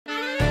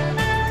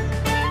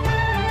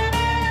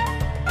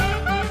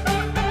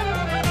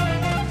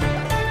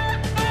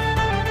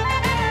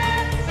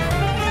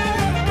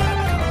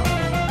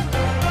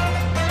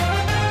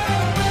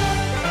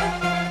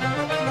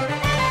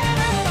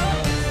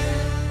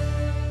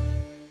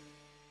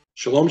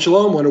Shalom,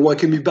 shalom. I want to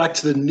welcome you back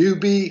to the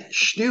Newbie,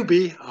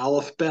 Shnoobie,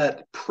 Alef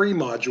Bet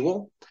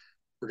pre-module.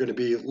 We're going to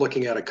be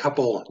looking at a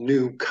couple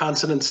new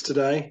consonants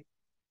today.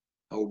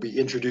 I will be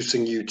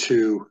introducing you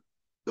to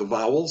the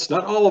vowels,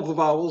 not all of the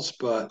vowels,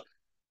 but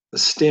the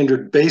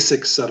standard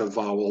basic set of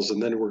vowels.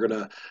 And then we're going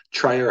to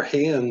try our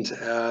hand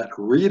at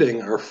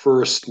reading our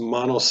first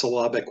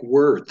monosyllabic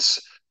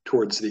words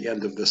towards the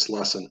end of this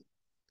lesson.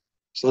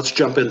 So let's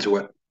jump into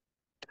it.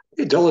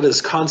 Okay, Dalet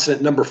is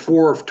consonant number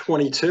 4 of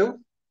 22.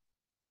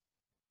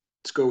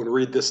 Let's go and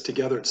read this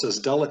together. It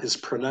says, Dalet is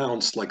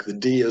pronounced like the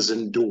D as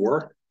in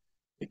door.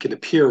 It can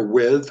appear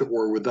with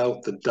or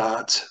without the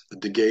dot, the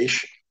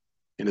dagesh,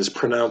 and is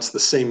pronounced the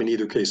same in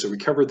either case. So we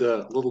covered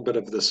a little bit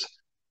of this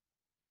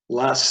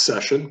last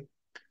session.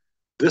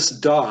 This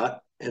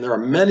dot, and there are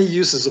many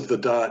uses of the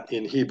dot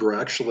in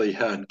Hebrew, actually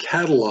had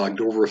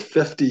cataloged over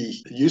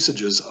 50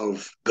 usages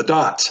of the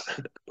dot.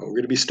 But we're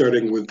going to be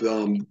starting with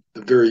the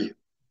very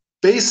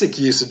basic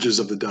usages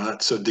of the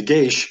dot. So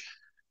dagesh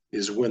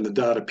is when the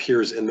dot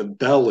appears in the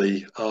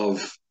belly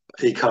of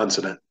a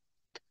consonant.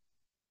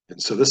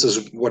 And so this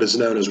is what is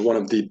known as one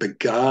of the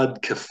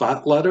Begad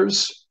Kafat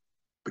letters.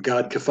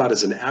 Begad Kafat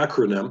is an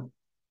acronym,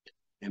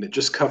 and it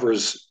just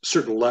covers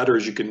certain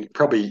letters. You can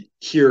probably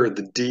hear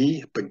the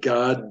D,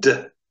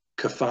 Begad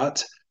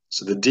Kafat.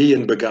 So the D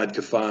in Begad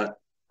Kafat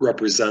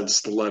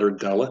represents the letter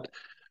Dalet.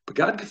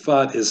 Begad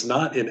Kafat is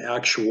not an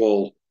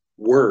actual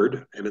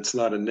word, and it's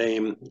not a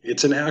name.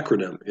 It's an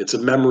acronym. It's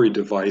a memory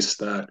device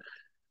that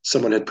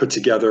someone had put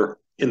together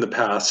in the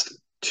past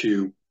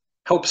to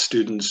help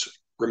students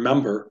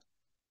remember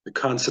the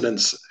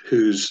consonants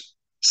whose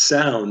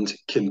sound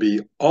can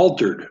be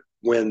altered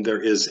when there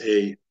is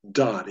a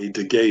dot, a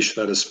dagesh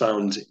that is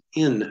found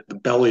in the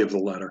belly of the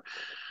letter.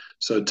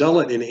 So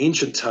Dalet in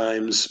ancient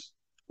times,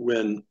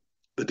 when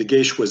the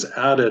dagesh was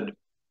added,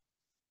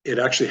 it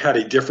actually had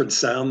a different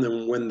sound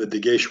than when the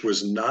dagesh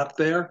was not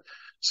there.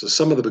 So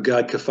some of the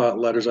Begad Kafat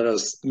letters, I know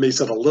this may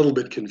sound a little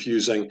bit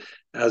confusing,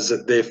 as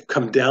that they've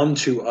come down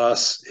to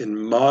us in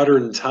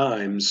modern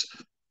times.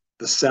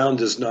 The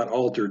sound is not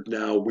altered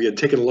now. We had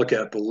taken a look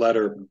at the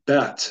letter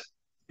Bet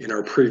in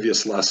our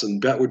previous lesson.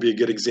 Bet would be a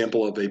good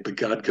example of a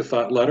Begad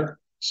Kafat letter.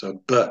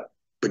 So Begad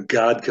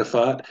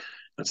Kafat,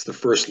 that's the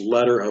first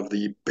letter of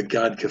the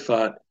Begad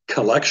Kafat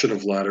collection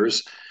of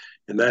letters.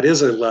 And that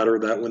is a letter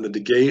that when the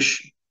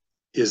dagesh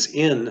is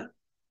in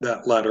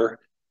that letter,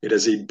 it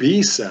has a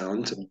B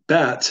sound,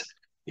 bet,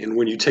 and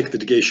when you take the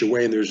dagesh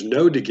away and there's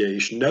no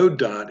dagesh, no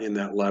dot in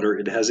that letter,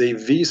 it has a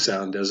V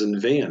sound, as in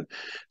van.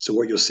 So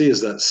what you'll see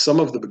is that some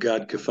of the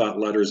Begad Kafat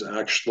letters,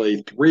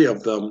 actually 3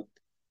 of them,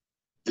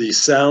 the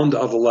sound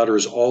of the letter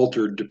is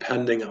altered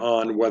depending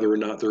on whether or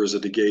not there is a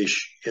dagesh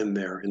in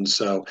there. And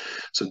so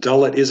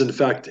Dalet is in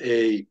fact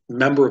a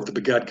member of the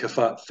Begad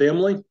Kafat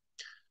family,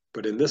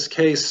 but in this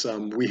case,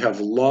 we have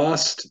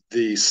lost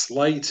the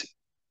slight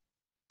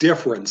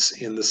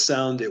difference in the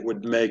sound it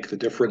would make, the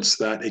difference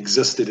that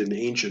existed in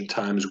ancient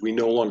times. We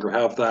no longer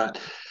have that.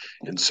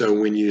 And so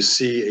when you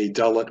see a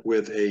Dalet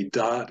with a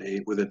dot,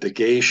 with a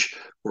dagesh,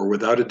 or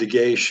without a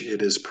dagesh,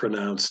 it is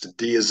pronounced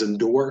D as in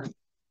door,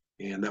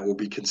 and that will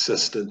be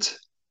consistent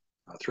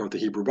throughout the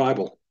Hebrew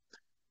Bible.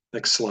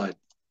 Next slide.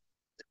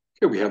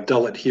 Here we have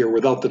Dalet here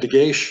without the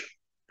dagesh.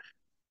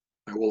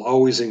 I will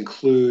always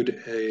include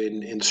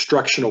an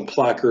instructional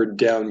placard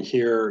down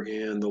here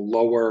in the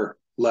lower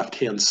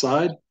left-hand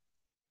side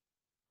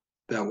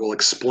that will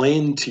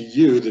explain to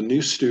you, the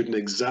new student,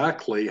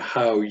 exactly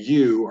how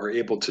you are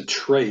able to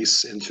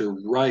trace and to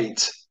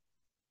write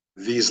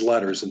these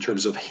letters in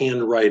terms of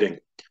handwriting.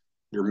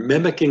 You're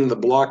mimicking the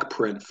block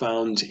print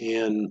found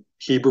in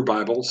Hebrew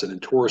Bibles and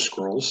in Torah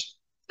scrolls.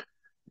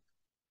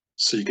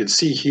 So you can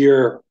see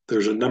here,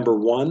 there's a number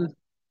 1,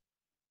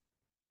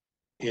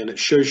 and it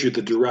shows you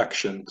the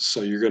direction.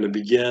 So you're going to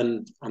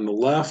begin on the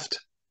left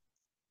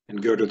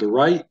and go to the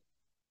right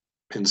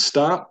and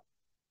stop.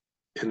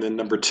 And then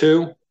number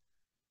 2.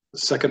 The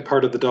second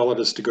part of the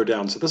Dalet is to go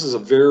down. So this is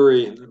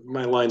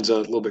my line's a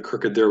little bit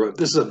crooked there, but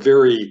this is a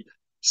very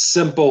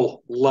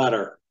simple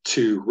letter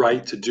to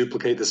write, to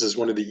duplicate. This is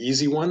one of the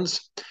easy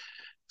ones.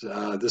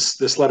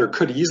 This letter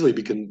could easily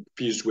be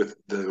confused with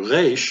the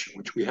resh,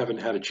 which we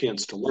haven't had a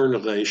chance to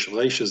learn resh.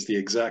 Resh is the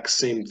exact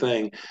same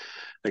thing,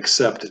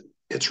 except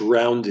it's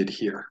rounded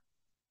here.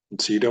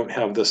 And so you don't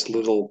have this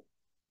little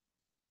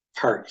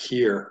part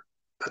here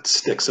that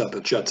sticks up,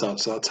 that juts out.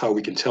 So that's how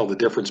we can tell the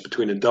difference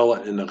between a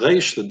Dalet and a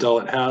resh. The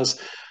Dalet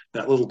has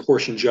that little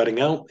portion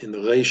jutting out, and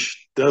the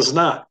resh does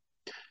not.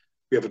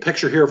 We have a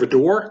picture here of a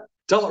door.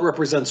 Dalet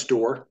represents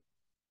door.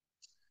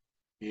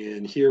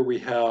 And here we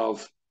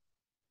have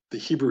the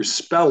Hebrew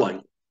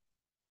spelling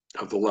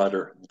of the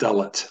letter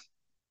Dalet.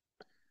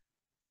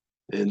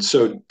 And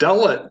so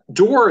Dalet,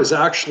 door is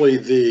actually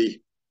the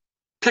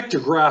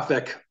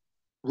pictographic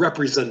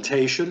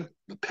representation,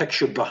 the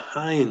picture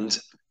behind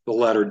the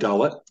letter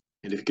Dalet.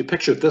 And if you could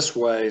picture it this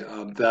way,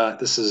 that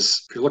this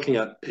is, if you're looking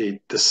at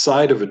the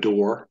side of a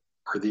door,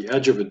 or the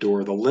edge of a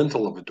door, the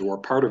lintel of a door,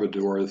 part of a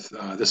door,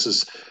 this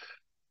is,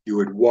 you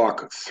would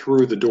walk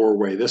through the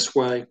doorway this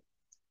way.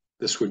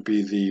 This would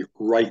be the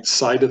right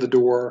side of the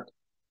door.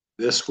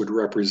 This would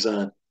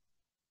represent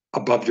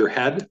above your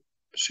head,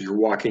 so you're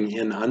walking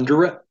in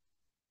under it.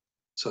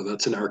 So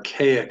that's an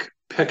archaic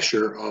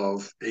picture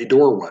of a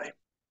doorway.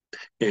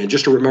 And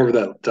just to remember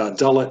that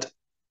Dalet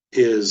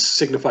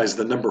signifies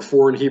the number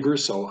 4 in Hebrew.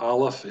 So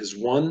Aleph is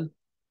 1,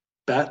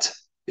 Bet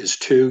is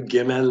 2,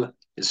 Gimel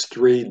is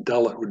 3,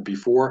 Dalet would be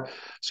 4.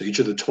 So each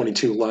of the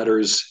 22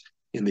 letters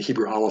in the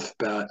Hebrew Alef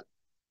Bet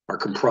are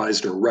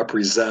comprised or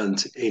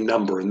represent a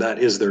number, and that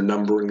is their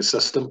numbering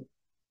system.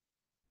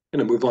 I'm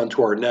going to move on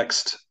to our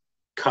next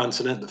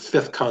consonant. The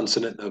 5th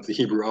consonant of the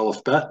Hebrew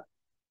Alef Bet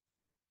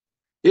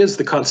is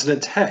the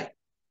consonant He.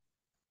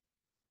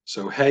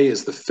 So He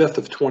is the 5th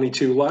of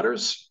 22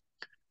 letters.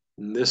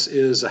 And this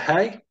is a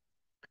He.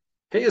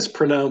 He is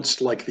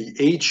pronounced like the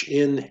H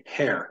in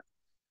hair.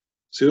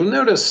 So you'll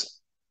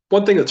notice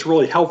one thing that's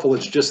really helpful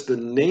is just the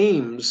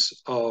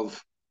names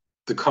of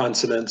the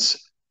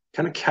consonants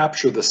kind of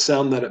capture the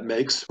sound that it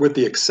makes, with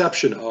the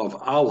exception of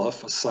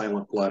Aleph, a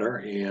silent letter,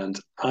 and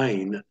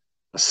Ein,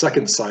 a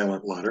second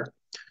silent letter.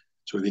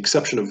 So with the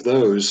exception of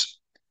those,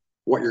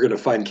 what you're going to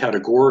find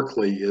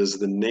categorically is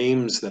the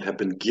names that have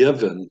been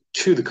given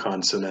to the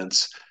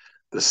consonants.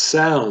 The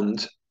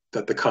sound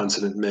that the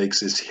consonant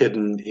makes is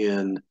hidden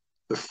in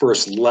the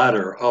first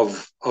letter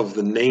of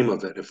the name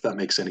of it, if that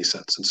makes any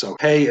sense. And so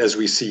He, as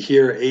we see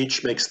here,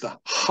 H makes the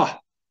ha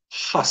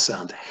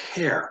sound,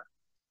 hair.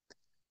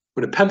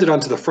 When appended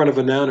onto the front of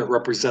a noun, it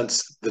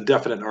represents the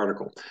definite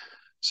article.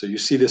 So you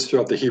see this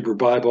throughout the Hebrew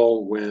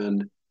Bible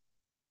when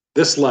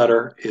this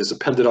letter is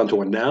appended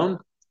onto a noun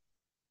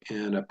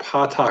and a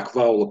patak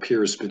vowel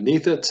appears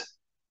beneath it.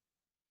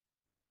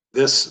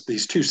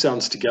 These two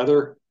sounds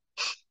together,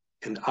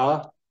 and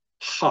ha,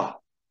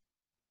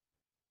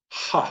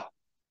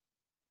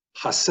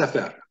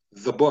 hasefer,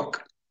 the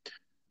book.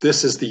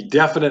 This is the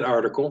definite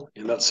article,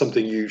 and that's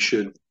something you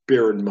should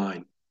bear in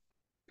mind.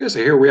 Okay, so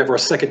here we have our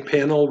second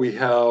panel. We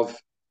have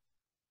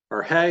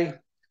our He.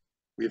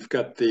 We've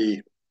got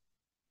the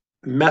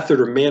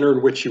method or manner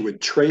in which you would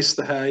trace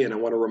the He, and I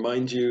want to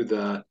remind you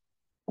that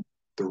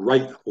the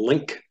right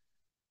link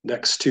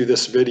next to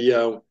this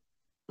video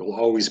will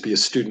always be a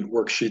student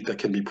worksheet that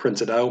can be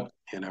printed out,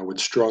 and I would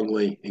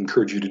strongly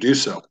encourage you to do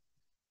so.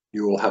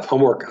 You will have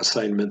homework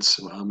assignments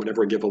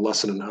whenever I give a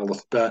lesson in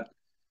Alef Bet.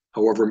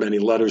 However many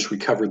letters we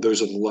covered,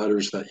 those are the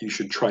letters that you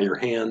should try your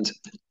hand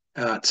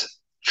at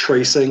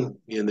tracing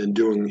and then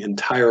doing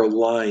entire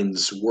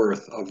lines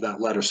worth of that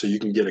letter so you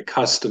can get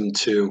accustomed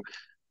to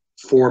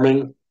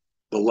forming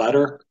the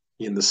letter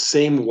in the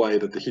same way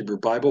that the Hebrew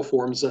Bible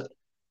forms it.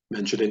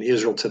 Mentioned in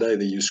Israel today,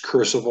 they use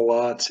cursive a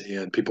lot,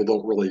 and people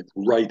don't really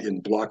write in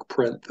block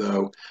print,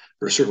 though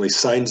there are certainly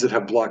signs that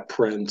have block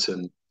print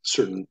and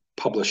certain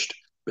published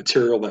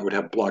material that would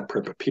have block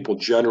print, but people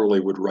generally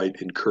would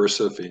write in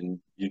cursive,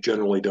 and you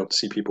generally don't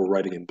see people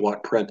writing in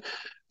block print.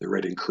 They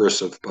write in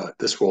cursive, but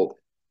this will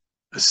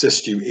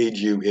assist you, aid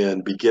you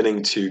in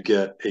beginning to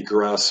get a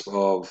grasp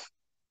of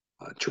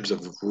in terms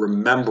of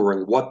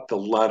remembering what the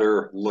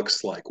letter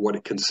looks like, what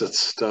it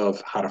consists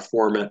of, how to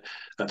form it,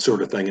 that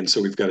sort of thing. And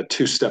so we've got a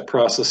 2-step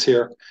process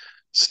here.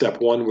 Step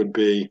 1 would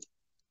be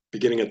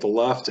beginning at the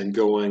left and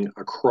going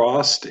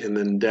across and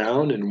then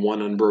down in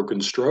one unbroken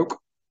stroke.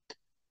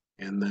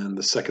 And then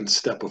the second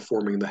step of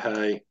forming the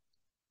He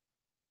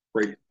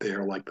right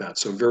there like that.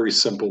 So very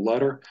simple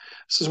letter.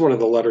 This is one of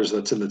the letters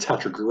that's in the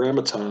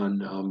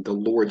Tetragrammaton, the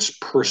Lord's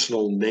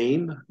personal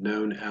name,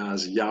 known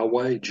as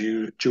Yahweh.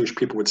 Jewish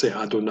people would say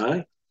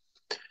Adonai.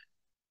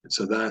 And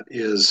so that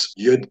is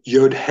Yod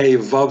He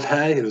Vav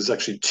He. There's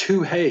actually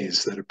 2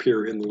 He's that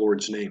appear in the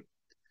Lord's name.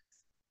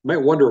 You might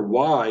wonder,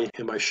 why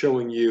am I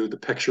showing you the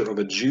picture of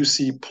a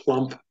juicy,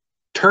 plump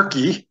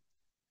turkey?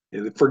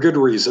 For good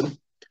reason.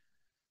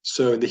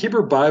 So in the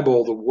Hebrew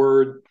Bible,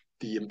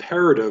 the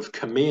imperative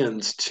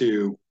commands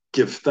to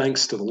give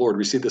thanks to the Lord,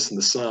 we see this in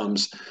the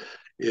Psalms,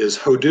 is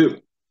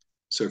hodu.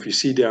 So if you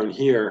see down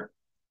here,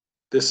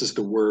 this is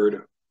the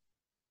word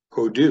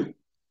hodu.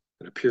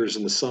 It appears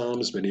in the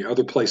Psalms, many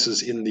other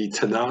places in the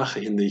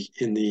Tanakh,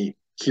 in the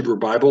Hebrew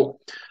Bible.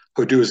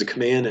 Hodu is a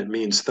command, it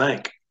means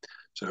thank.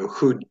 So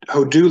hodu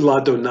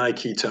ladonai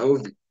ki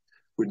tov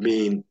would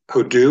mean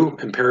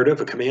hodu,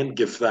 imperative, a command,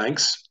 give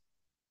thanks.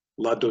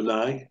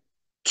 Ladonai,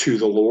 to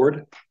the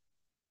Lord.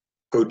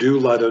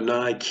 Hodu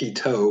ladonai ki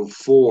tov,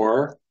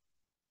 for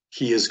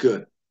he is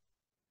good.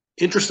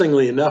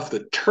 Interestingly enough,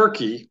 the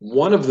turkey,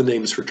 one of the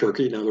names for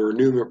turkey, now there are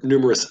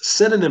numerous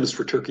synonyms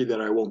for turkey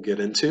that I won't get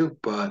into,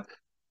 but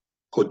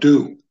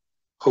hodu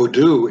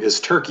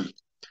is turkey.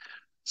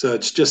 So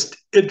it's just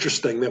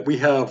interesting that we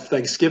have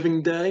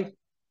Thanksgiving Day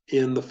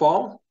in the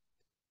fall.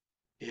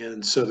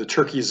 And so the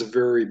turkey is a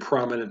very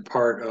prominent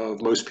part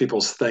of most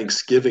people's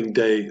Thanksgiving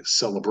Day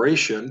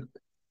celebration.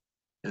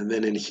 And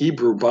then in the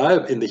Hebrew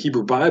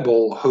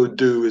Bible,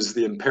 hodu is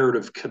the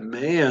imperative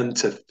command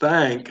to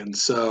thank. And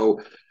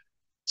so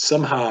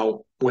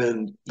somehow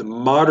when the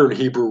modern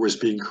Hebrew was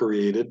being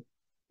created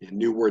and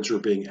new words were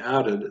being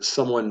added,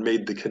 someone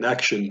made the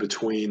connection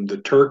between the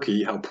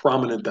turkey, how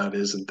prominent that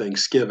is in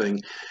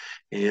Thanksgiving,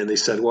 And they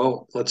said,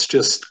 well, let's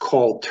just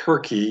call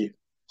turkey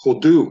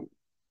hodu.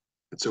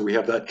 And so we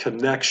have that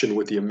connection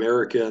with the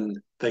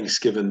American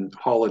Thanksgiving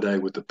holiday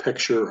with the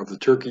picture of the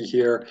turkey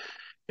here.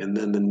 And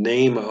then the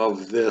name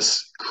of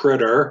this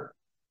critter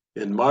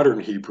in modern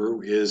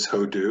Hebrew is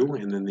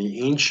hodu. And then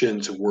the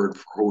ancient word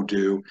for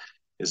hodu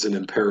is an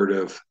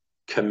imperative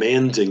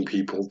commanding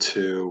people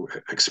to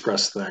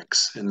express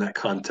thanks in that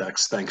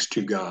context, thanks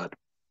to God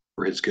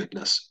for his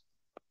goodness.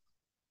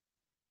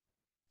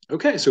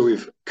 Okay, so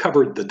we've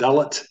covered the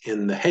Dalet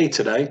in the Hey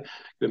today.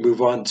 We'll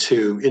move on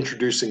to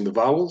introducing the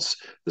vowels.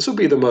 This will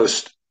be the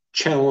most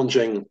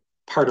challenging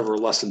part of our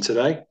lesson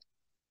today.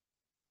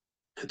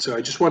 And so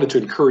I just wanted to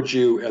encourage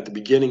you at the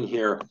beginning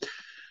here.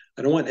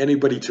 I don't want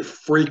anybody to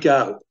freak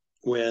out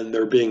when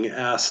they're being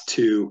asked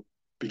to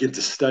begin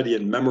to study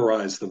and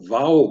memorize the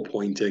vowel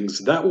pointings.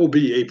 That will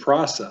be a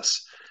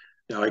process.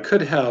 Now, I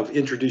could have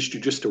introduced you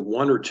just to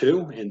one or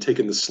two and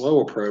taken the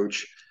slow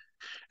approach.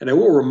 And I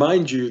will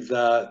remind you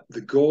that the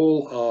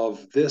goal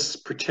of this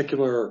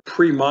particular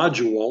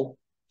pre-module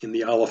in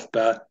the Aleph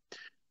Bet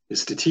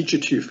is to teach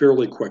it to you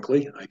fairly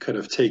quickly. I could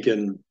have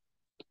taken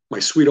my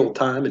sweet old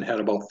time and had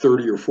about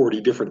 30 or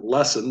 40 different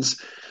lessons.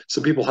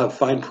 Some people have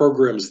fine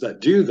programs that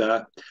do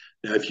that.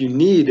 Now, if you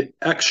need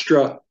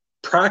extra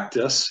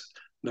practice,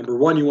 number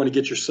one, you want to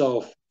get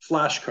yourself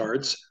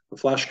flashcards. The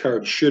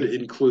flashcard should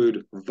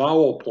include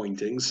vowel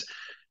pointings.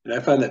 And I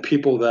find that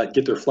people that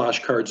get their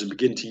flashcards and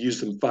begin to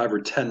use them 5 or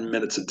 10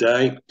 minutes a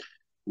day,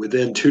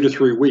 within 2 to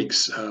 3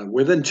 weeks,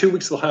 within 2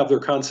 weeks, they'll have their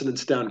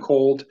consonants down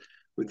cold.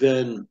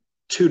 Within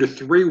 2 to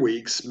 3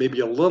 weeks, maybe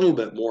a little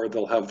bit more,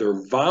 they'll have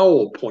their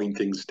vowel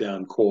pointings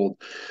down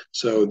cold.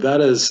 So that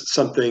is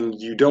something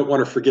you don't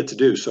want to forget to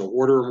do. So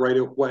order them right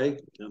away,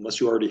 unless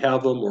you already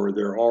have them or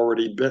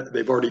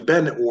they've already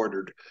been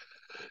ordered.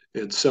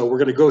 And so we're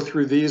going to go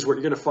through these. What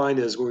you're going to find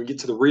is when we get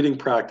to the reading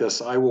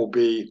practice, I will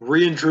be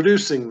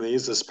reintroducing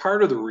these as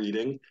part of the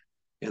reading.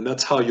 And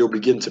that's how you'll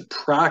begin to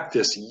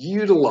practice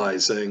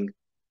utilizing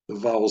the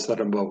vowels that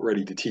I'm about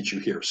ready to teach you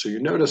here. So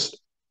you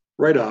noticed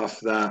right off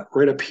that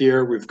right up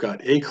here, we've got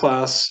A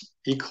class,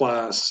 E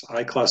class,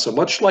 I class. So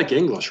much like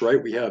English,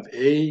 right? We have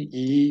A,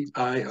 E,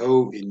 I,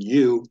 O, and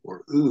U,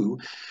 or U.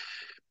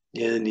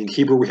 And in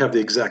Hebrew, we have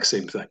the exact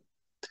same thing.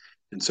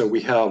 And so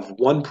we have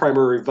one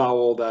primary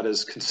vowel that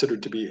is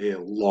considered to be a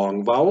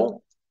long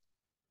vowel,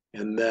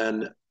 and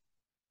then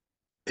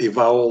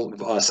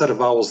a set of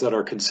vowels that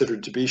are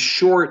considered to be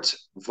short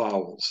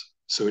vowels.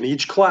 So in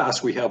each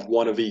class, we have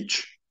one of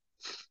each.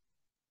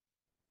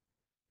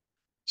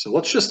 So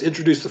let's just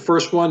introduce the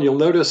first one. You'll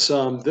notice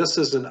this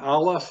is an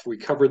Aleph. We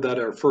covered that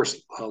in our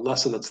first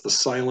lesson. That's the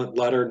silent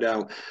letter.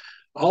 Now,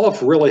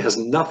 Aleph really has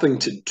nothing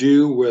to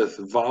do with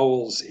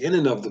vowels in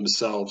and of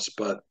themselves,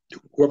 but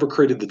whoever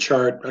created the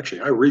chart,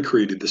 actually, I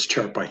recreated this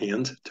chart by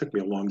hand. It took me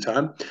a long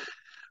time.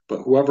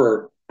 But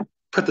whoever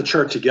put the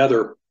chart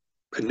together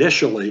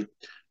initially,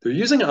 they're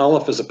using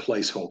Aleph as a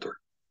placeholder,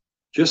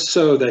 just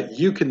so that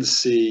you can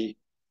see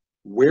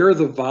where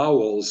the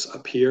vowels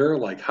appear,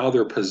 like how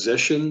they're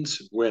positioned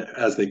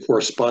as they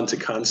correspond to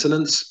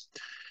consonants.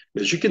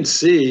 As you can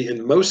see,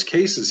 in most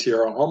cases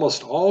here,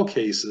 almost all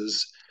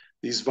cases,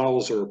 these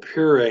vowels are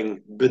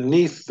appearing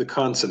beneath the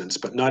consonants,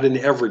 but not in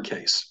every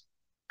case.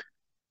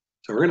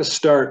 So we're going to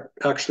start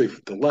actually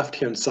from the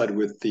left-hand side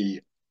with the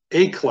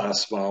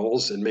A-class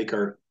vowels and make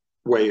our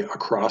way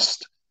across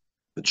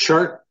the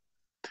chart.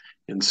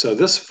 And so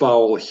this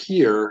vowel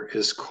here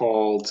is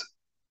called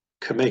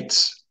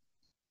kamates.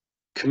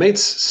 Kamates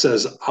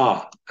says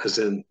ah, as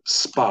in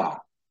spa.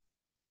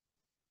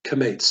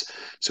 Kamates.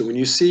 So when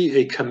you see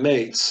a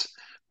kamates,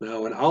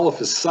 now an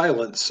aleph is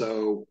silent,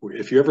 so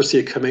if you ever see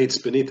a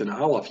kamates beneath an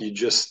aleph, you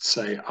just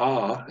say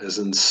ah, as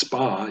in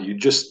spa. You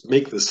just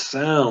make the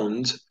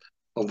sound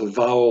of the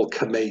vowel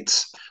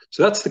kamates.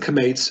 So that's the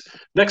kamates.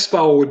 Next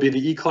vowel would be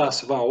the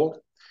E-class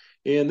vowel.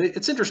 And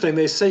it's interesting,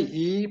 they say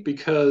E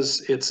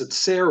because it's a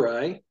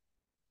tsere.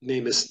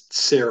 Name is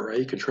tsere.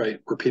 You can try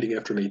repeating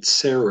after me,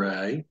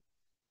 tsere.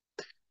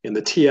 And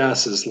the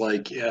TS is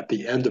like at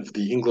the end of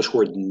the English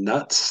word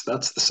nuts.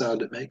 That's the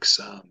sound it makes.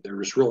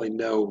 There is really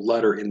no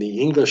letter in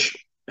the English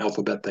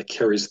alphabet that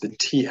carries the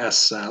TS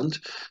sound.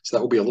 So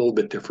that will be a little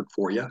bit different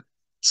for you.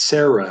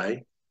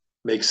 Tsere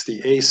makes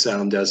the A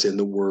sound as in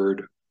the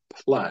word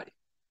play.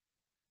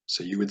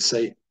 So you would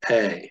say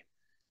A.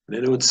 And I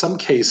know in some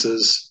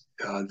cases,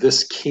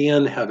 this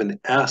can have an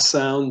S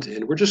sound,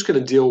 and we're just going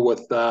to deal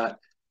with that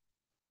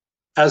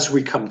as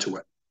we come to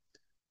it.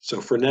 So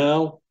for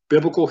now,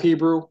 Biblical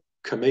Hebrew,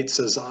 Kamet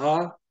says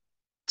ah,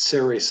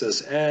 Tsere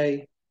says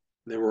a.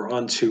 Then we're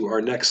on to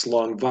our next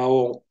long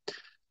vowel.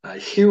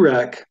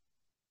 Hirek,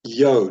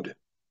 yod,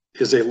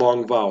 is a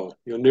long vowel.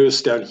 You'll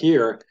notice down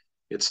here,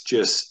 it's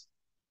just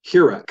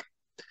hirek.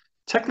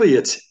 Technically,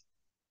 it's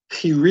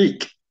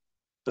hirik.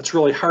 That's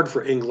really hard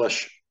for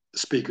English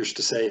speakers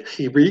to say,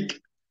 hirik.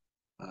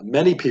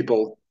 Many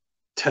people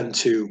tend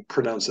to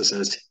pronounce this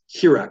as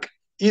hirek.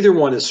 Either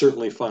one is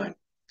certainly fine.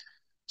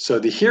 So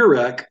the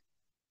hirek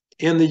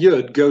and the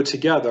yud go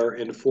together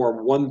and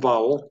form one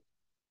vowel,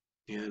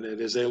 and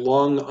it is a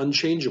long,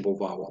 unchangeable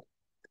vowel.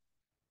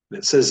 And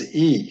it says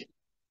E.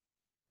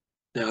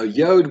 Now,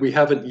 Yod, we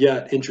haven't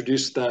yet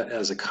introduced that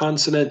as a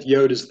consonant.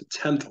 Yod is the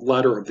 10th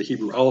letter of the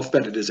Hebrew Alef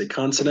Bet. It is a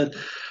consonant,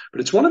 but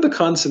it's one of the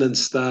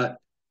consonants that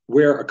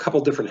wear a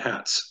couple different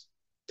hats.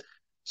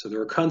 So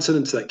there are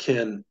consonants that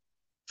can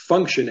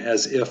function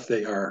as if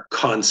they are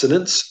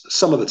consonants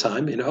some of the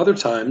time. In other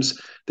times,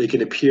 they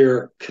can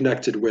appear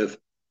connected with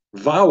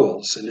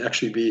vowels and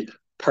actually be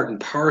part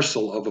and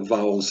parcel of a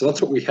vowel. So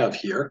that's what we have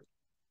here.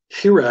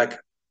 Hirak,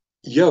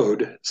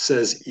 Yod,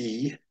 says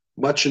E,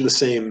 much in the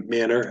same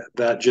manner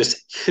that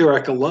just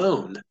Hirak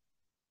alone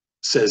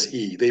says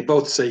E. They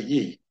both say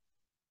E.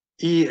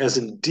 E as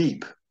in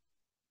deep.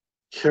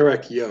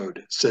 Hirak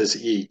Yod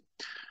says E.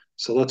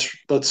 So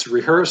let's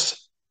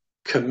rehearse.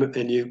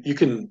 And you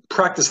can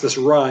practice this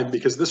rhyme,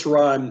 because this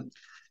rhyme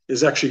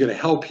is actually going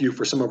to help you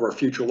for some of our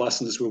future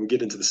lessons when we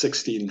get into the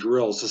 16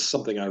 drills. This is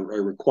something I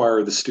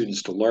require the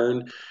students to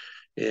learn.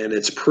 And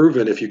it's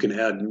proven if you can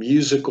add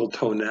musical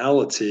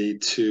tonality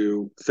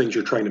to things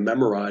you're trying to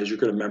memorize, you're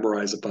going to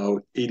memorize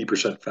about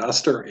 80%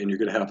 faster, and you're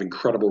going to have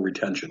incredible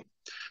retention.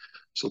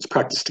 So let's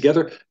practice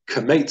together.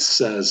 Kamet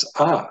says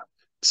ah.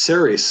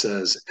 Seri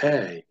says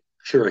a.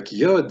 Hirak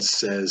Yod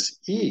says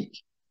e.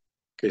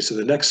 Okay, so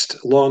the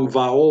next long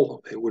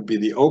vowel, it would be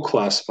the O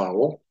class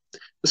vowel.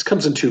 This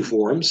comes in two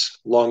forms,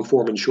 long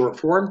form and short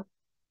form.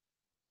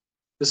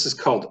 This is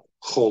called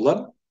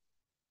cholam.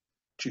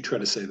 Did you try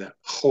to say that?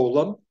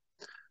 Cholam.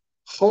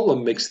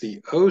 Cholam makes the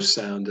O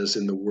sound as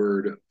in the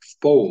word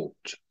fold.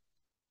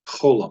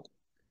 Cholam.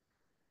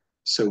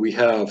 So we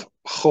have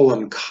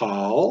cholam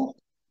kal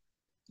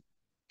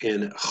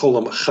and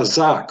cholam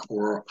chazak,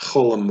 or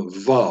cholam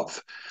vav.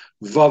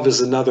 Vav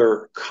is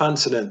another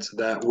consonant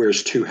that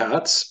wears two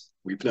hats.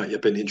 We've not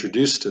yet been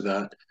introduced to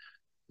that.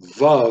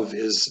 Vav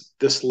is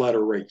this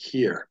letter right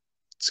here.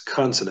 It's a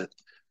consonant.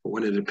 But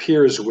when it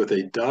appears with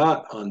a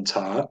dot on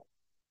top,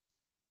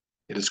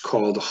 it is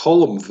called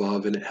cholam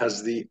vav, and it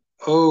has the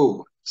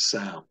O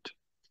sound.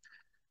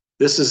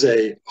 This is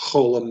a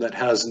cholam that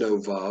has no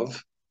vav,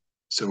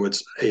 so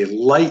it's a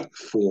light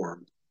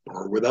form,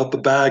 or without the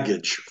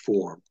baggage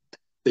form.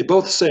 They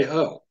both say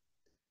O.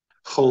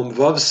 Cholam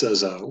vav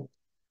says O,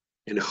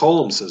 and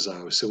cholam says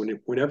O. So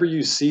whenever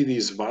you see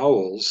these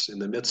vowels in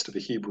the midst of a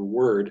Hebrew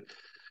word,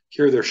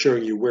 here they're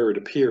showing you where it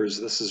appears.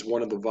 This is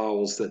one of the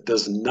vowels that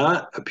does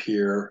not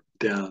appear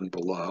down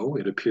below.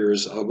 It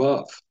appears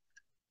above.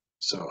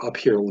 So up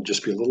here will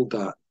just be a little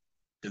dot.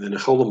 And then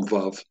cholam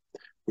vav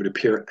would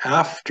appear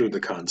after the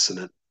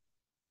consonant.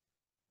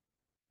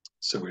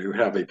 So we would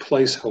have a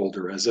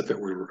placeholder as if it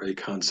were a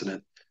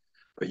consonant.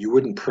 But you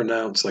wouldn't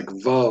pronounce, like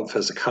vav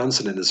as a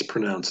consonant is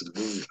pronounced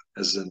v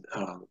as an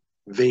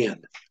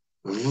van,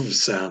 v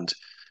sound.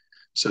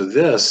 So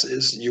this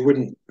is, you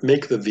wouldn't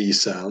make the V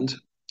sound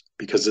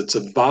because it's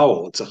a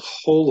vowel. It's a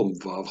cholam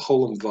vav.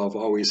 Cholam vav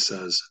always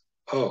says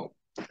O.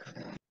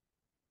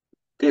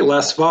 Okay,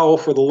 last vowel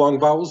for the long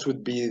vowels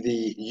would be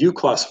the U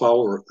class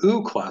vowel or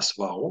U class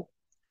vowel.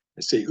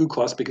 I say U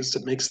class because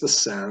it makes the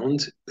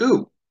sound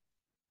U.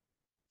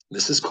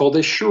 This is called a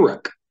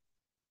shurek.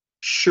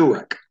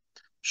 Shurek.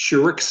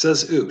 Shurek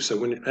says U. So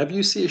whenever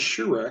you see a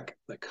shurek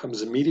that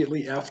comes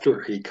immediately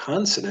after a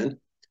consonant,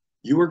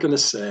 you are going to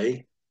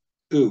say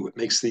U. It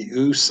makes the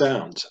U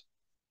sound.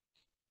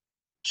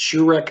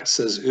 Shurek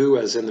says U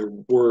as in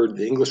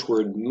the English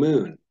word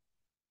moon.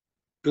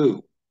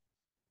 U.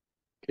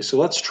 Okay, so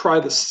let's try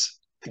this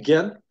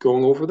again,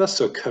 going over this.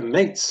 So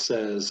Kamet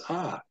says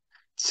ah.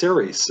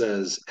 Seri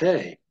says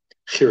a.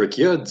 Hirak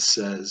Yod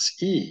says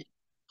e.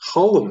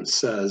 Cholam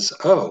says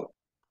o.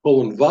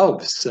 Cholam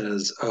vav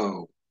says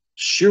o.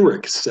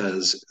 Shurek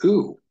says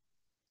u.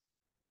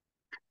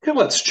 Okay,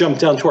 let's jump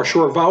down to our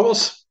short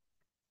vowels.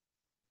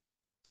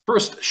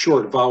 First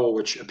short vowel,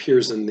 which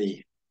appears in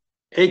the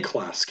A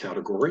class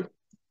category,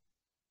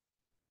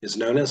 is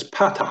known as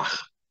patach.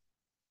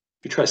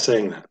 You try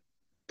saying that.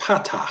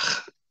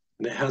 Patach.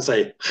 And it has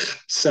a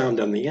sound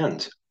on the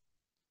end.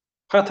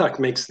 Patach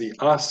makes the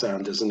ah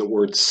sound as in the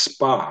word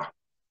spa.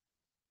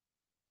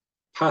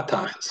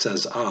 Patach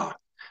says ah,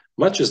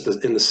 much as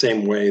in the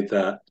same way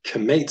that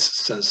Kamet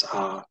says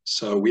ah.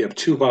 So we have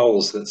two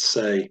vowels that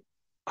say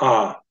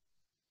ah.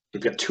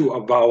 We've got two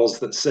vowels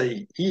that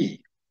say e.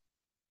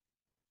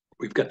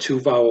 We've got two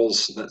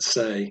vowels that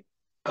say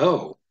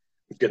o.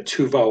 We've got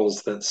two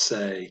vowels that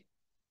say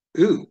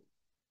u.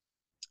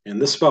 And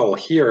this vowel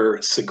here,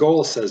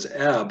 Segol says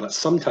a, but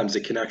sometimes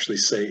it can actually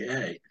say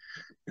a.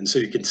 And so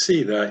you can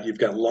see that you've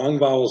got long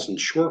vowels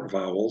and short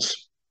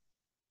vowels.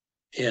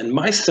 And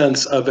my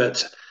sense of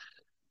it,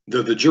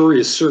 though the jury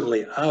is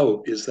certainly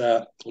out, is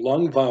that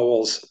long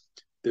vowels,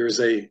 there's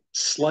a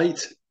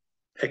slight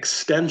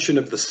extension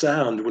of the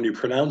sound when you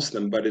pronounce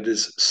them, but it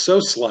is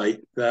so slight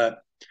that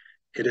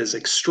it is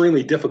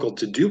extremely difficult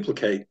to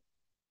duplicate.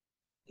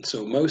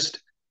 So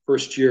most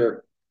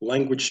first-year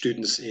language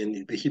students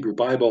in the Hebrew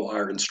Bible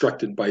are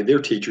instructed by their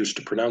teachers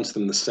to pronounce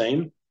them the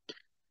same.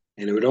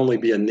 And it would only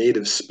be a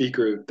native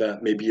speaker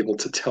that may be able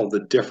to tell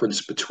the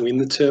difference between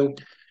the two.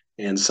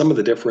 And some of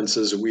the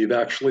differences we've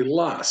actually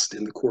lost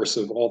in the course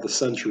of all the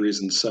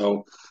centuries. And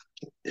so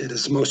it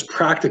is most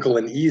practical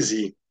and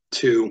easy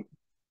to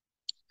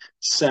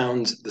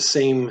sound the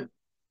same,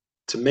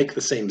 to make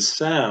the same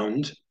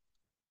sound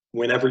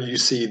whenever you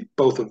see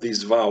both of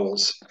these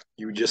vowels.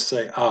 You would just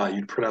say ah,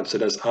 you'd pronounce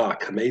it as ah.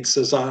 Kamet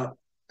says ah,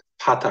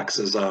 Patak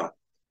says ah.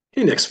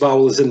 Okay, next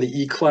vowel is in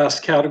the E class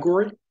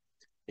category,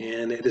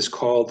 and it is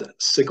called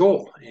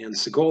sigol. And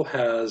sigol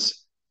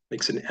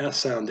makes an S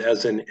sound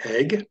as in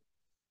egg,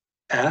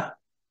 a.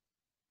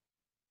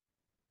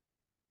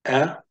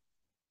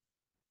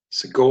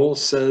 Sigol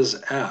says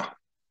a.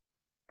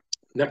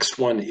 Next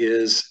one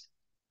is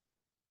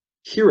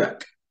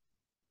hirek.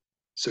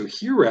 So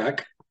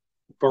hirek,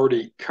 we've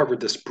already covered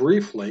this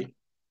briefly.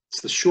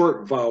 It's the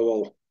short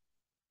vowel,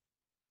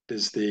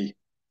 is the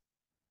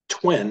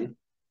twin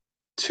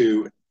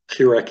to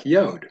hirek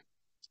yod,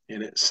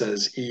 and it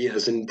says E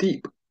as in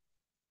deep.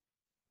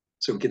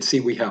 So we can see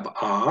we have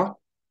a,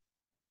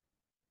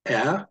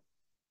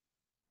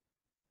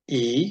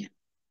 e,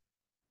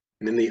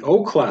 and in the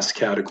O class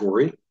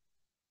category,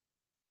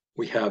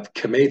 we have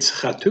kametz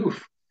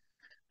chatuf.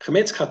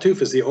 Kametz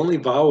chatuf is the only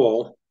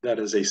vowel that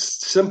is a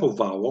simple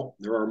vowel.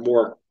 There are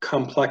more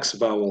complex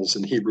vowels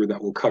in Hebrew that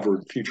we'll cover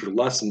in future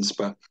lessons,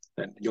 but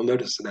you'll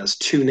notice it has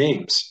two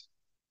names,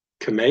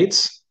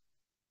 kametz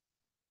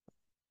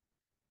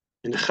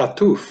and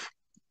chatuf.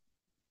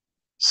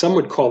 Some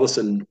would call this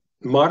in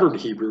modern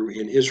Hebrew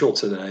in Israel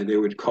today, they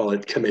would call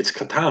it kametz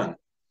katan.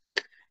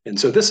 And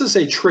so this is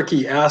a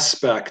tricky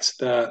aspect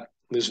that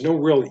there's no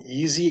real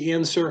easy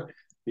answer.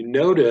 You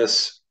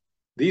notice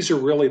these are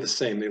really the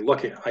same. They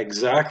look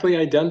exactly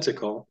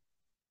identical.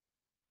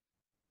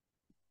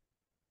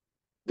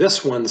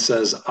 This one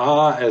says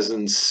ah as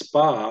in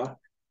spa.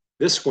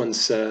 This one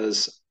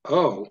says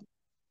oh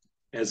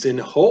as in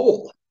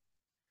whole.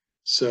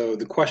 So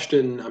the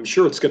question, I'm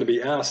sure it's going to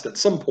be asked at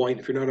some point,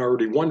 if you're not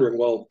already wondering,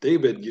 well,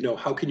 David,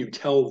 how can you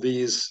tell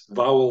these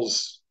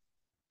vowels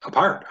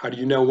apart? How do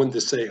you know when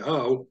to say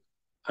oh?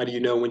 How do you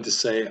know when to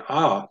say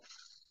ah?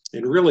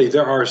 And really,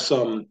 there are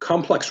some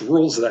complex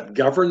rules that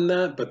govern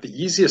that, but the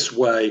easiest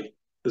way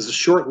is a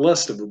short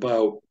list of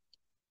about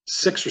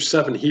 6 or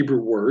 7 Hebrew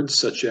words,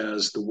 such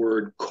as the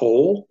word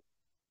kol,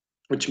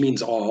 which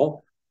means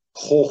all,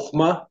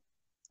 chokhmah,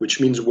 which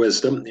means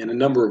wisdom, and a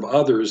number of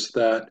others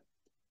that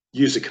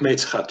use a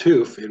kametz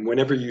chatuf. And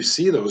whenever you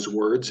see those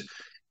words,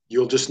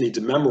 you'll just need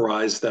to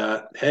memorize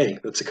that, hey,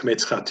 that's a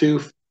kametz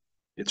chatuf.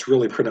 It's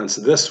really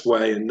pronounced this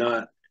way and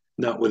not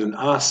with an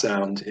ah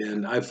sound.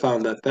 And I've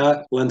found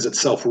that lends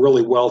itself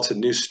really well to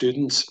new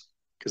students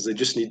because they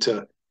just need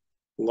to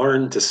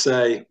learn to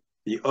say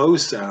the O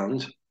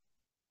sound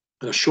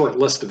in a short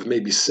list of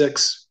maybe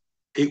 6,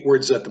 8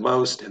 words at the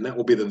most, and that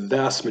will be the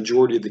vast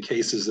majority of the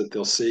cases that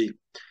they'll see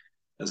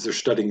as they're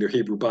studying their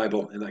Hebrew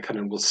Bible, and that kind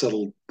of will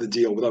settle the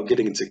deal without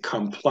getting into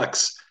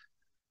complex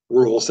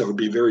rules that would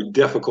be very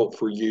difficult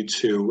for you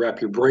to wrap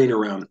your brain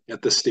around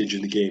at this stage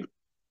of the game.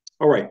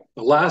 All right,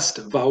 the last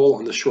vowel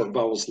on the short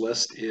vowels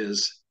list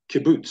is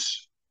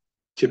kibbutz.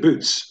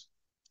 Kibbutz.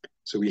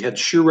 So we had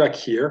shurek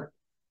here.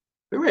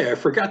 By the way, I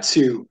forgot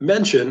to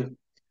mention,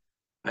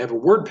 I have a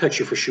word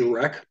picture for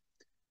shurek,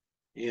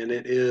 and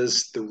it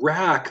is the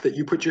rack that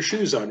you put your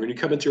shoes on. When you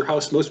come into your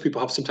house, most people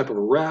have some type of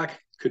a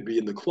rack. Could be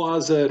in the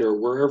closet or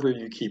wherever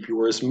you keep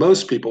yours.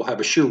 Most people have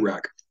a shoe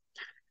rack.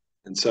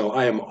 And so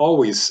I am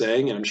always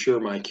saying, and I'm sure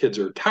my kids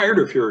are tired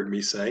of hearing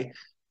me say,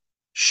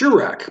 shoe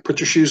rack, put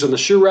your shoes on the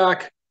shoe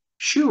rack.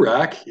 Shoe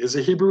rack is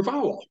a Hebrew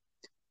vowel.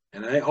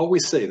 And I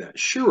always say that.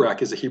 Shoe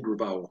rack is a Hebrew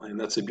vowel, and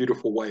that's a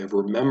beautiful way of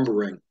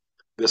remembering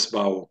this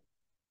vowel.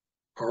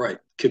 All right,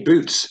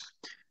 kibbutz.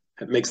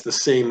 It makes the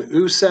same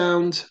oo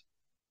sound,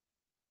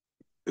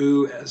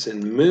 oo as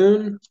in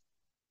moon.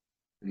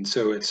 And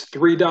so it's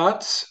 3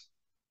 dots.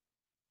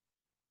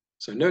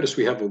 So notice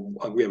we have a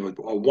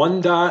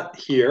 1 dot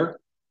here.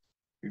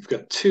 We've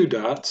got 2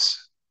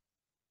 dots.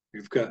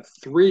 We've got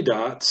 3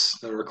 dots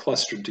that are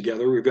clustered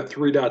together. We've got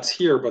 3 dots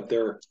here, but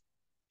they're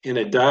in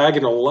a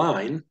diagonal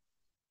line.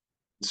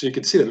 So you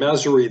can see the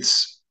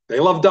Masoretes, they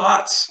love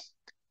dots.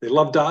 They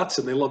love dots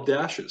and they love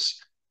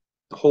dashes.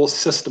 The whole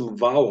system of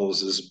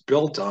vowels is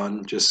built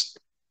on just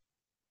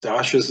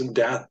dashes and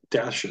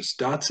dashes,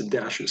 dots and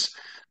dashes.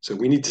 So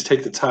we need to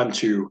take the time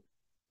to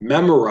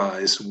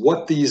memorize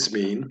what these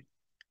mean.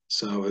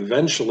 So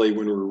eventually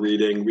when we're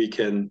reading, we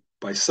can,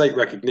 by sight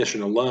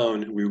recognition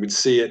alone, we would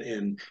see it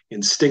and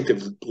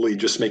instinctively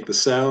just make the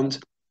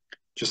sound.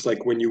 Just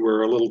like when you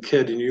were a little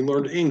kid and you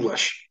learned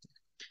English.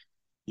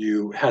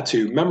 You had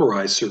to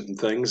memorize certain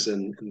things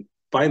and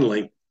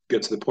finally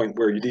get to the point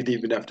where you didn't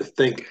even have to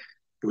think.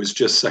 It was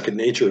just second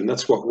nature. And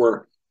that's what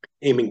we're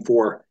aiming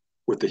for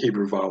with the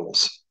Hebrew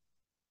vowels.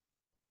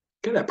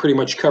 Okay, that pretty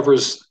much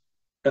covers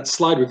that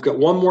slide. We've got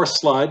one more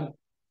slide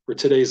for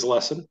today's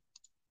lesson.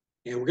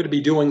 And we're going to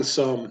be doing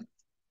some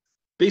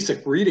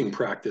basic reading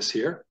practice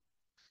here.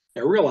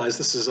 I realize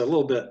this is a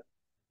little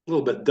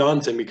bit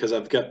daunting because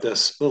I've got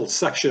this little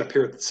section up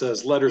here that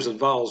says letters and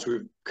vowels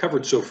we've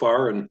covered so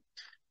far. And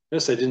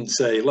yes, I didn't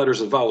say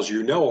letters and vowels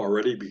you know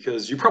already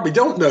because you probably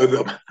don't know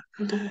them.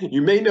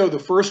 You may know the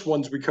first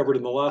ones we covered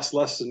in the last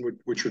lesson,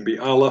 which would be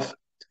Aleph,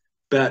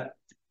 Bet,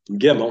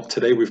 Gimel.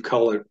 Today we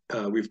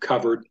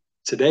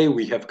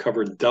have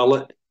covered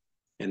Dalet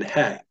and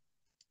He.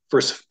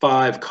 First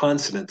 5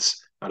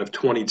 consonants out of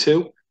 22.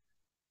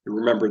 You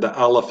remember the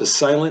Aleph is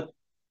silent.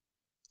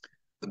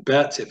 The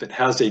Bet, if it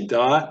has a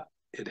dot,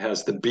 it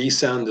has the B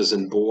sound as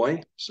in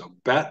boy. So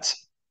Bet.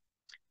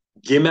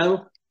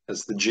 Gimel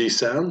has the G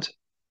sound.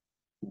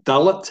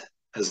 Dalet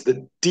has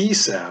the D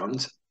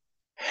sound.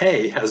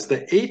 He has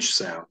the H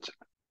sound.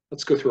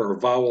 Let's go through our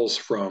vowels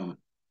from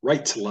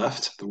right to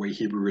left, the way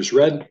Hebrew is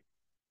read.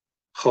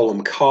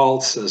 Cholam kal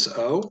says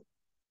O.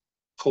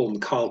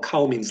 Cholam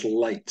kal means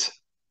light.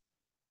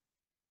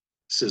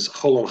 This is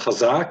cholam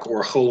chazak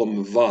or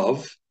cholam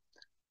vav.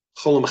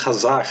 Cholam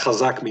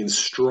chazak means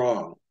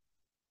strong.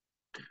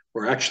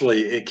 Or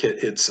actually,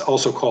 it's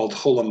also called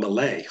cholam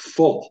malay,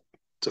 full.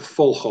 It's a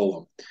full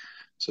cholam.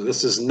 So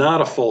this is not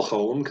a full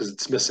cholam because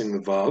it's missing the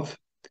vav.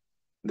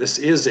 This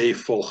is a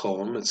full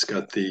cholam. It's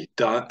got the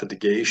dot, the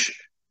dagesh,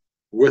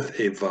 with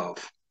a vav.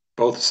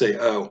 Both say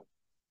O.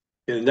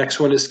 And the next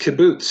one is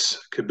kibbutz.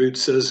 Kibbutz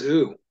says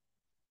U.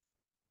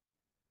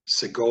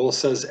 Segol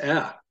says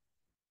Eh.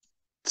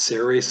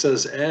 Tsere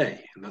says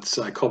A. And that's,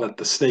 I call that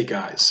the snake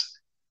eyes.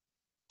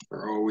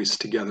 They're always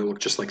together, look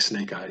just like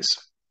snake eyes.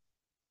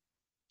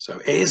 So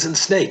A is in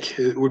snake.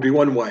 It would be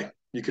one way.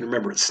 You can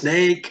remember it.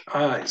 Snake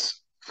eyes.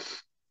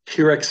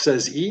 Hirek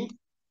says E.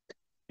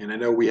 And I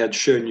know we had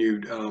shown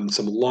you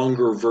some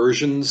longer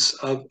versions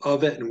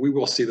of it, and we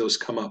will see those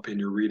come up in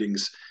your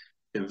readings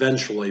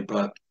eventually,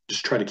 but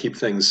just try to keep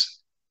things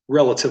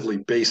relatively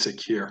basic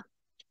here.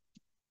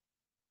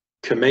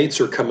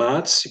 Kamates or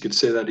kamats, you could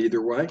say that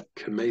either way.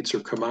 Kamates or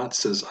kamats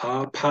says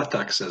ah,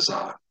 patak says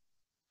ah.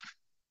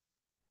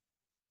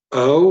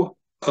 O,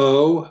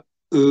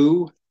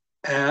 U,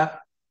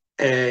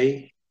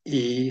 A,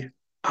 E,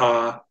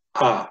 ah.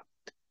 Okay,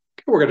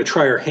 we're going to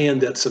try our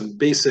hand at some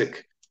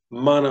basic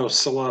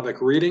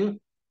monosyllabic reading.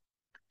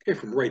 Okay,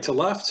 from right to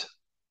left.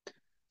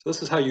 So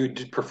this is how you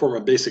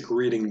perform a basic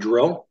reading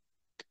drill.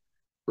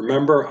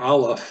 Remember,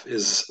 Aleph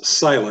is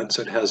silent,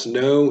 so it has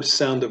no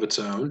sound of its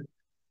own.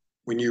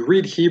 When you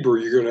read Hebrew,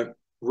 you're going to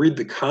read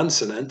the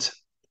consonant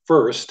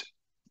first,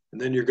 and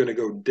then you're going to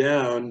go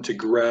down to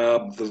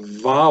grab the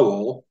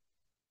vowel,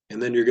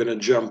 and then you're going to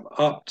jump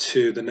up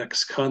to the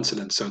next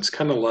consonant. So it's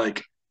kind of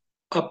like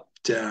up,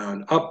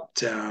 down,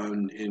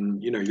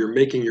 and you're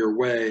making your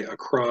way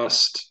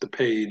across the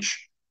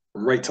page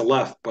from right to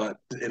left, but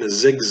in a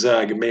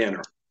zigzag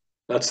manner.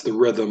 That's the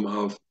rhythm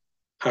of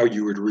how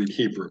you would read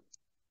Hebrew.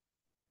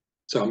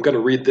 So I'm going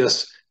to read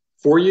this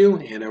for you,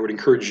 and I would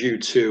encourage you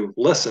to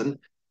listen.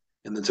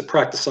 And then to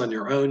practice on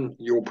your own,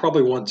 you'll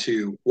probably want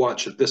to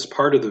watch this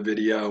part of the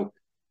video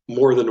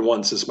more than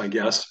once, is my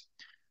guess.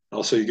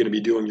 Also, you're going to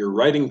be doing your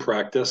writing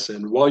practice.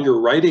 And while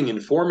you're writing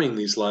and forming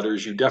these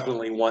letters, you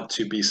definitely want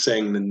to be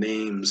saying the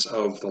names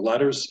of the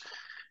letters.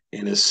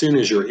 And as soon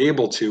as you're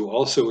able to,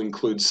 also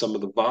include some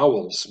of the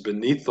vowels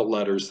beneath the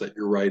letters that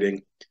you're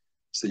writing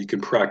so you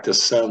can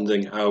practice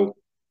sounding out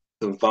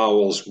the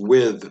vowels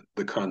with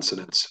the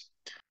consonants.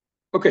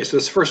 Okay, so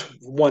this first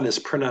one is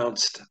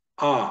pronounced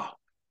ah.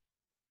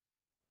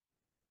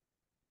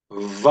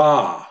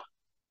 Va.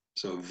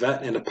 So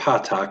vet in a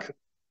patak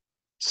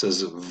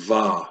says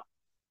va.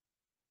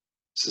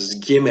 Says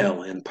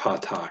gimel in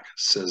patak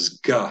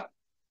says ga.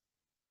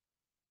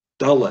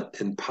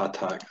 Dalet in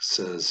patak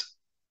says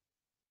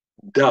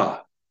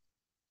da.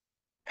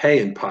 Hey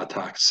in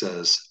patak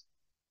says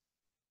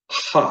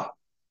ha.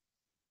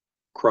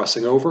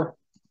 Crossing over.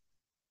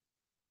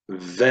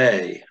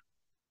 Ve.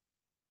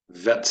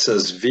 Vet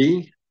says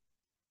V.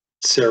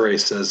 Tsere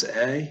says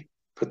A.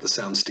 Put the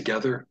sounds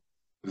together.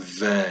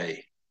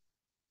 Ve.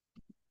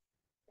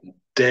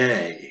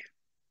 Day.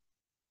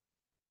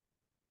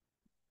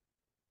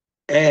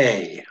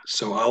 A.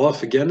 So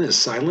Aleph again is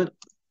silent.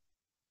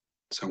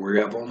 So we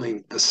have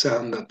only the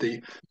sound that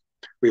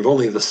we have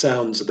only the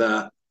sounds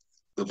that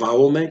the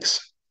vowel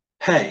makes.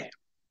 Hey.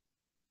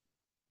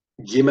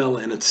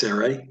 Gimel and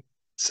Tsere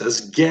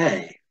says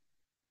gay.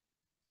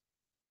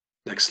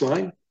 Next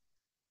line.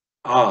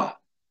 Ah.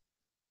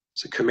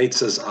 So Kamet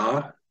says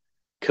ah,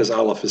 because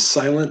Aleph is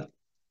silent.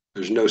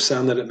 There's no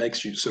sound that it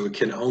makes, so it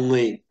can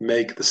only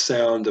make the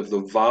sound of the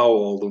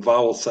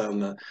vowel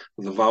sound,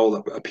 the vowel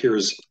that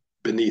appears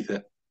beneath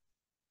it.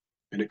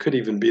 And it could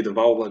even be the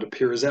vowel that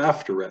appears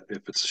after it,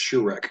 if it's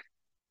shurek.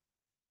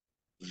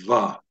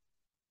 Va,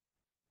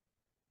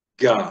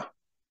 ga,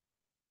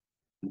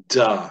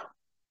 da,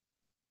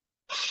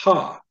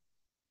 ha.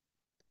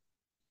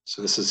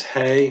 So this is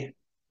hey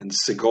and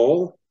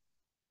segol.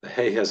 The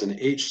hey has an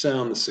H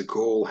sound, the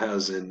segol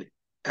has an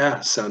eh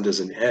sound as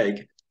an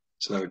egg.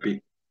 So that would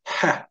be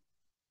ha,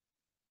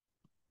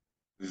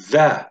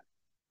 va,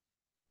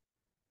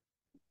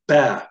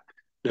 ba.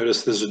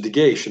 Notice there's a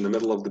dagesh in the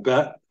middle of the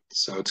bet,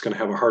 so it's going to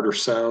have a harder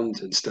sound.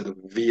 Instead of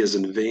V as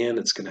in van,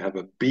 it's going to have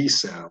a B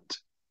sound.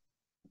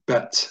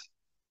 Bet,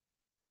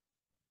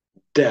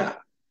 da,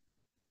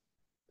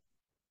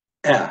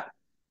 eh,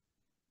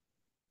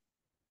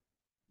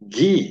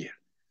 gi.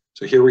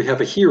 So here we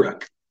have a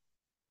hirek.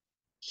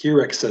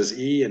 Hirek says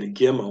E, and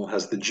Gimel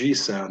has the G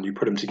sound. You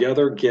put them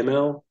together,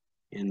 Gimel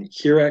and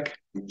Hirek,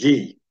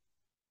 G,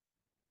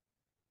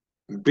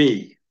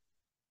 B,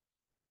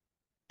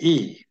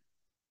 E,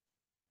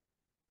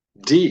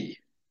 D,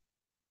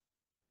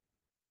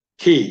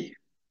 He.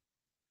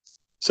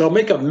 So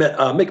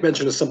I'll make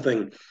mention of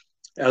something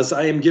as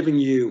I am giving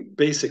you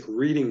basic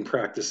reading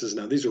practices.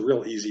 Now, these are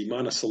real easy,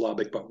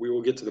 monosyllabic, but we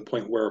will get to the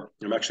point where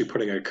I'm actually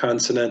putting a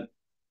consonant,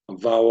 a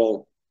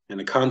vowel, and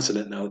a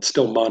consonant. Now, it's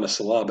still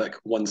monosyllabic,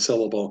 one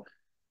syllable,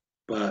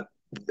 but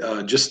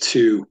just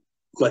to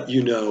let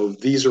you know,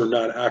 these are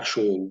not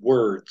actual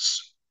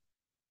words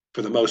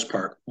for the most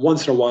part.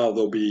 Once in a while,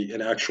 there'll be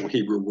an actual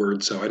Hebrew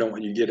word, so I don't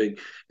want you getting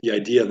the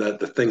idea that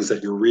the things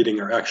that you're reading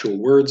are actual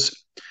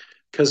words.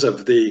 Because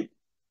of the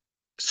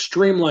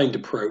streamlined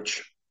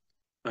approach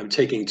I'm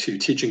taking to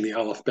teaching the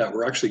Aleph Bet,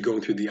 we're actually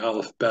going through the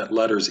Aleph Bet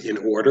letters in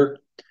order.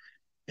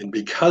 And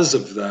because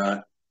of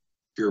that,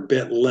 you're a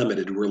bit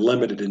limited. We're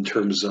limited in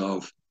terms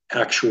of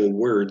actual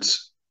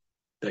words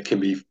that can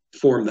be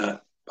formed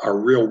that are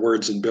real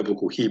words in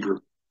biblical Hebrew.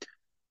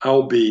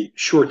 I'll be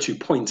sure to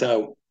point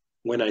out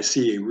when I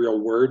see a real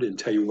word and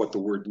tell you what the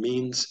word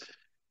means.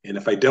 And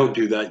if I don't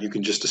do that, you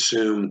can just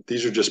assume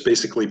these are just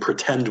basically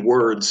pretend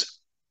words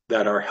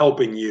that are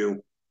helping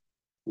you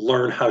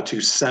learn how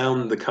to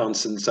sound the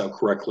consonants out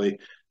correctly,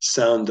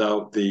 sound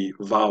out the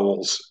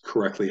vowels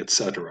correctly,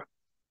 etc.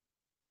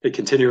 Okay,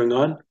 continuing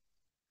on.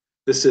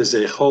 This is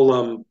a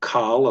cholam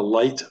kal, a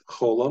light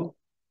cholam.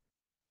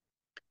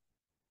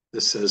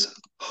 This is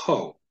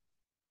ho,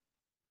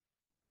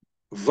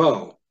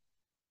 vo,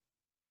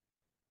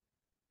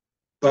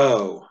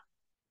 bo,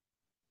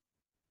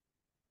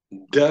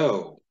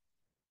 do,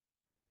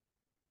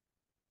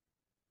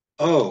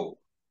 o.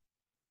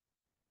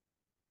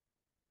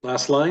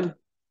 Last line,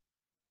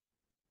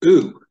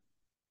 oo.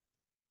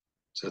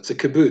 So that's a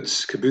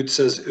kibbutz. Kibbutz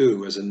says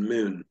oo, as in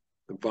moon,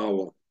 the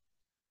vowel.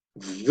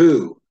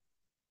 Vu,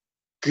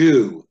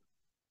 goo,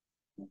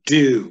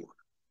 do,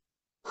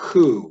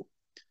 who.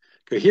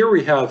 Okay, here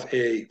we have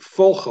a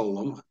full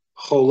cholam,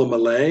 cholam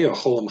malay or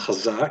cholam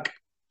chazak.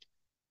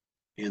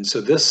 And so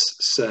this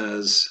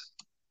says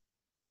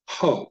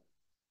ho,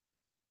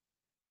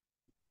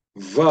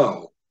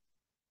 vo,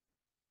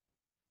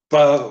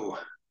 bo,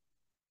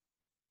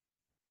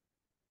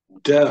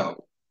 do.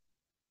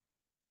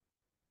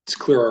 Let's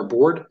clear our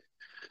board.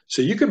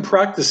 So you can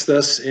practice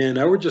this, and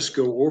I would just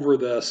go over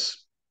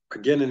this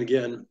again and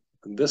again.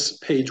 This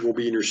page will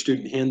be in your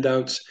student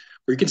handouts,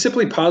 or you can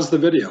simply pause the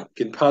video.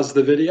 You can pause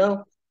the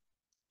video,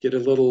 get a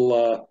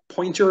little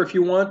pointer if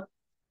you want,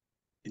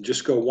 and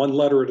just go one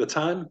letter at a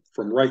time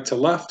from right to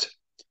left.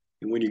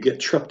 And when you get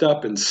tripped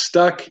up and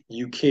stuck,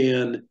 you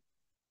can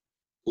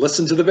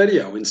listen to the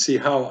video and see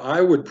how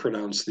I would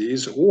pronounce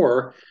these,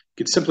 or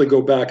you could simply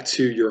go back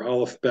to your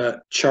Aleph Bet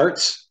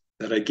charts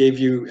that I gave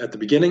you at the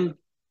beginning,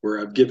 where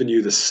I've given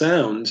you the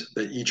sound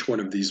that each one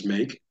of these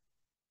make.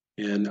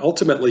 And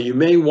ultimately, you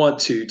may want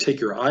to take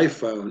your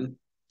iPhone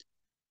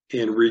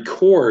and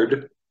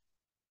record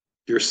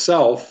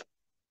yourself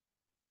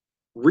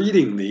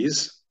reading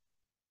these.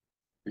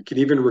 You can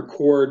even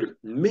record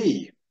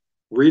me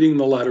reading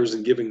the letters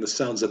and giving the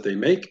sounds that they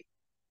make,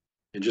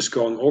 and just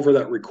going over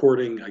that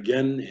recording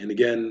again and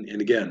again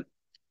and again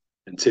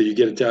until you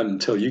get it down,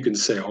 until you can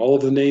say all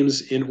of the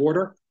names in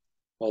order,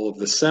 all of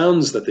the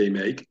sounds that they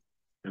make,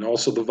 and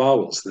also the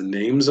vowels, the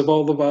names of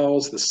all the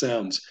vowels, the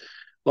sounds.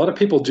 A lot of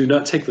people do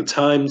not take the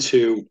time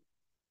to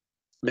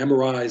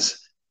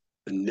memorize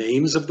the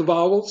names of the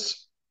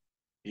vowels,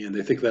 and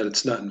they think that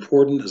it's not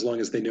important as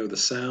long as they know the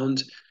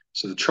sound.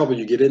 So the trouble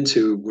you get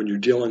into when you're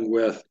dealing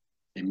with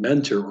a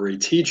mentor or a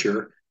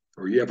teacher,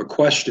 or you have a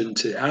question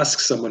to ask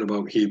someone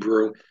about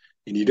Hebrew,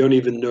 and you don't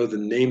even know the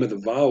name of the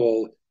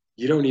vowel,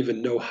 you don't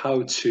even know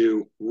how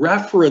to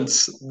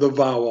reference the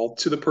vowel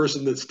to the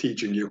person that's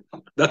teaching you.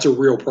 That's a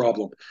real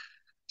problem.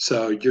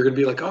 So you're going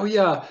to be like, oh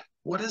yeah,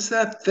 what is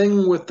that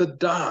thing with the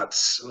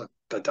dots?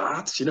 The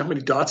dots? You know how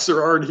many dots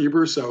there are in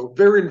Hebrew? So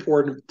very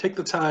important. Take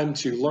the time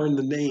to learn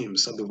the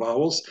names of the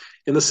vowels.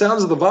 And the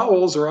sounds of the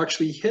vowels are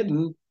actually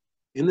hidden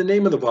in the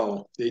name of the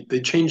vowel.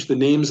 They changed the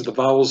names of the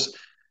vowels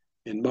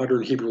in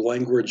modern Hebrew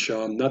language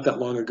not that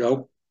long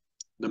ago,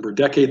 a number of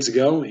decades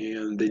ago,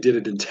 and they did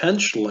it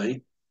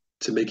intentionally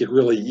to make it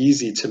really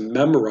easy to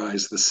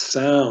memorize the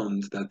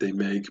sound that they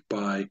make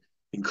by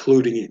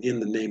including it in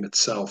the name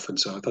itself. And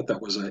so I thought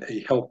that was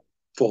a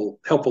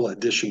helpful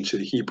addition to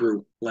the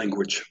Hebrew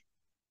language.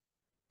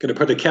 Going to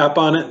put a cap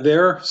on it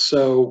there.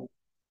 So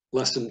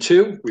lesson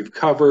 2, we've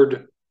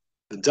covered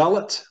the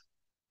Dalet,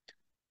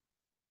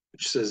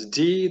 which says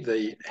D,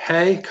 the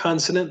He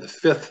consonant, the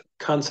 5th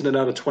consonant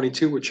out of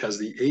 22, which has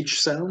the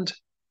H sound.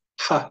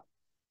 Ha.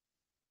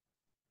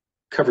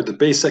 Covered the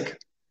basic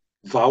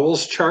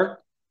vowels chart.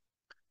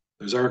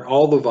 Those aren't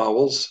all the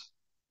vowels.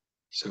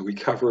 So we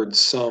covered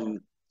some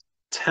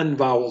 10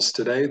 vowels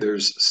today.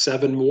 There's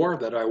 7 more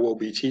that I will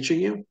be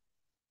teaching you.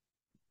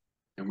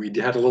 And we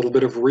had a little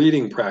bit of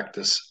reading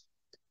practice.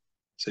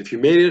 So if you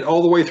made it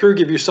all the way through,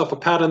 give yourself a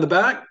pat on the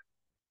back.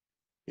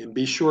 And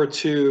be sure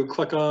to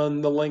click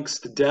on the links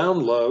to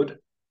download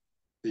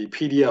the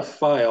PDF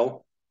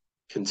file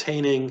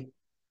containing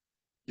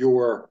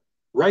your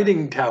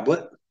writing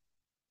tablet,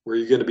 where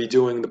you're going to be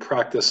doing the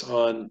practice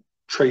on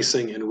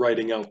tracing and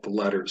writing out the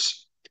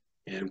letters.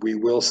 And we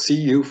will see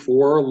you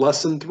for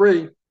lesson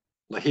 3.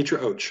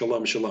 Lahitraot.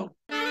 Shalom, shalom.